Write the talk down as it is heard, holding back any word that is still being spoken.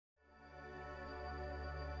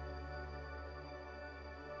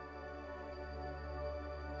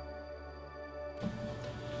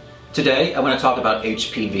Today, I want to talk about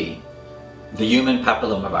HPV, the human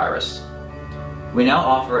papillomavirus. We now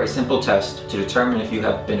offer a simple test to determine if you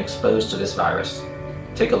have been exposed to this virus.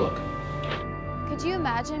 Take a look. Could you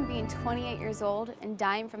imagine being 28 years old and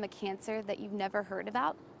dying from a cancer that you've never heard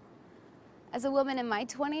about? As a woman in my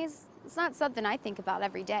 20s, it's not something I think about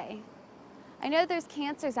every day. I know there's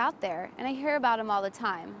cancers out there, and I hear about them all the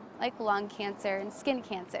time, like lung cancer and skin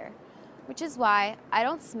cancer, which is why I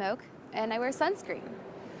don't smoke and I wear sunscreen.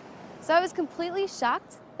 So I was completely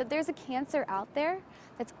shocked that there's a cancer out there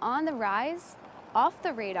that's on the rise, off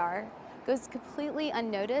the radar, goes completely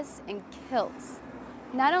unnoticed, and kills.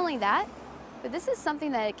 Not only that, but this is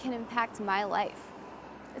something that can impact my life.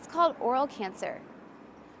 It's called oral cancer,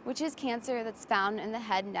 which is cancer that's found in the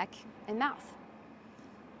head, neck, and mouth.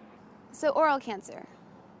 So oral cancer,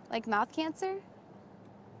 like mouth cancer?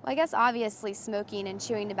 Well, I guess obviously smoking and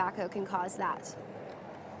chewing tobacco can cause that.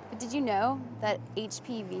 But did you know that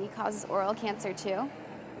HPV causes oral cancer too?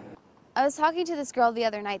 I was talking to this girl the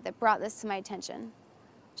other night that brought this to my attention.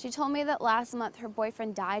 She told me that last month her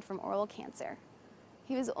boyfriend died from oral cancer.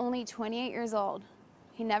 He was only 28 years old.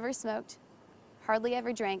 He never smoked, hardly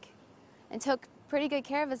ever drank, and took pretty good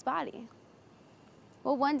care of his body.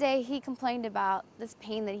 Well, one day he complained about this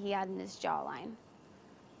pain that he had in his jawline.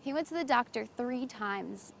 He went to the doctor 3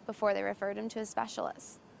 times before they referred him to a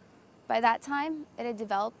specialist. By that time, it had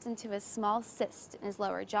developed into a small cyst in his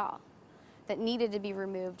lower jaw that needed to be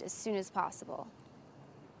removed as soon as possible.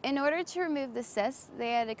 In order to remove the cyst,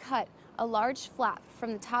 they had to cut a large flap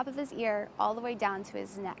from the top of his ear all the way down to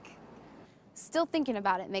his neck. Still thinking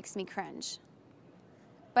about it makes me cringe.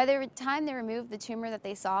 By the time they removed the tumor that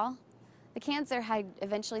they saw, the cancer had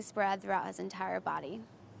eventually spread throughout his entire body.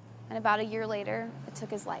 And about a year later, it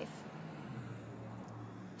took his life.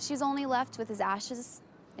 She was only left with his ashes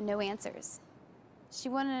and no answers. She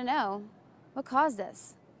wanted to know, what caused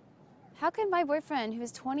this? How could my boyfriend, who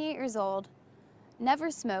was 28 years old, never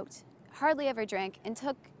smoked, hardly ever drank, and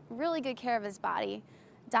took really good care of his body,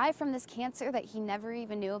 die from this cancer that he never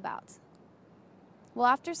even knew about? Well,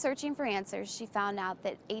 after searching for answers, she found out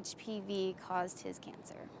that HPV caused his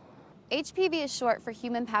cancer. HPV is short for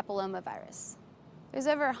human papillomavirus. There's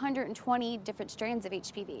over 120 different strains of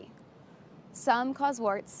HPV. Some cause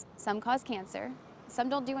warts, some cause cancer, some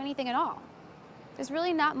don't do anything at all. There's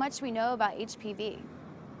really not much we know about HPV.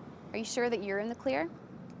 Are you sure that you're in the clear?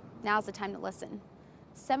 Now's the time to listen.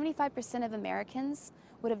 75% of Americans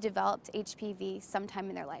would have developed HPV sometime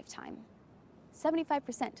in their lifetime.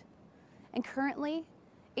 75%. And currently,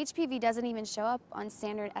 HPV doesn't even show up on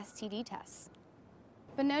standard STD tests.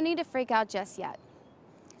 But no need to freak out just yet.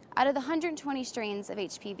 Out of the 120 strains of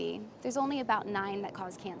HPV, there's only about 9 that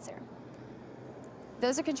cause cancer.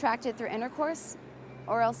 Those are contracted through intercourse,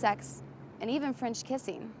 oral sex, and even French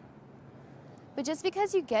kissing. But just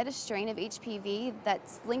because you get a strain of HPV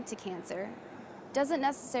that's linked to cancer doesn't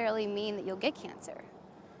necessarily mean that you'll get cancer.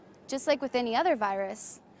 Just like with any other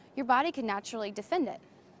virus, your body can naturally defend it.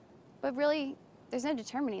 But really, there's no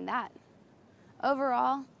determining that.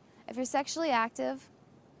 Overall, if you're sexually active,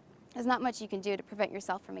 there's not much you can do to prevent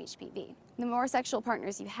yourself from HPV. The more sexual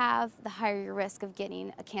partners you have, the higher your risk of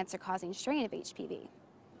getting a cancer-causing strain of HPV.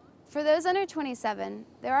 For those under 27,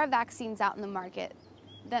 there are vaccines out in the market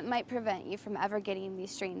that might prevent you from ever getting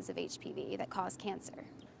these strains of HPV that cause cancer.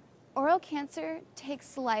 Oral cancer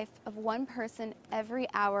takes the life of one person every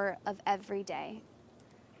hour of every day.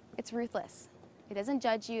 It's ruthless. It doesn't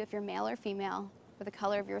judge you if you're male or female or the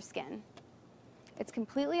color of your skin. It's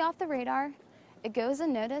completely off the radar, it goes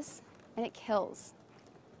unnoticed, and it kills.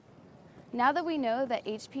 Now that we know that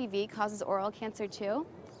HPV causes oral cancer too,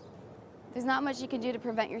 there's not much you can do to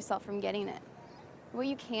prevent yourself from getting it. What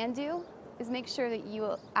you can do is make sure that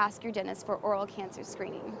you ask your dentist for oral cancer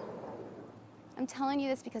screening. I'm telling you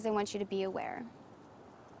this because I want you to be aware.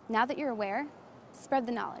 Now that you're aware, spread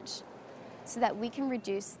the knowledge so that we can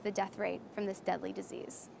reduce the death rate from this deadly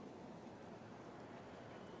disease.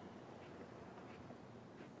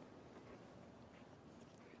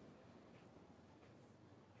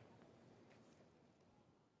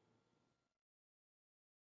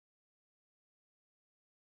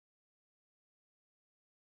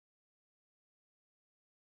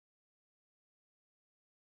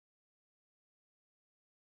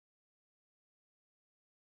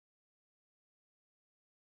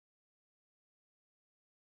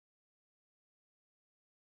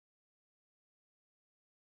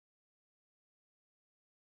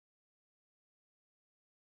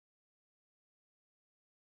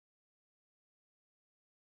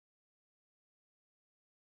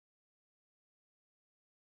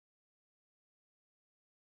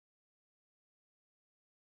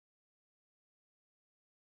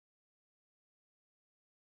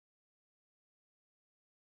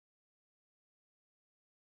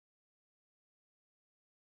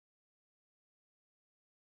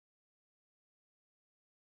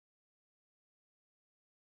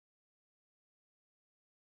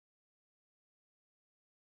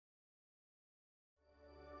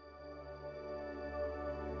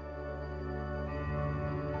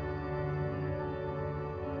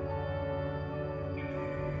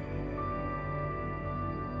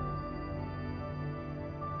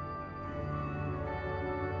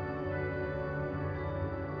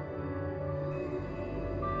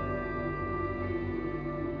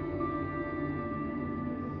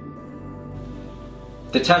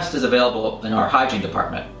 The test is available in our hygiene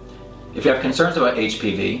department. If you have concerns about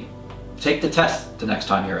HPV, take the test the next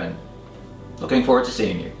time you're in. Looking forward to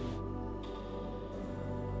seeing you.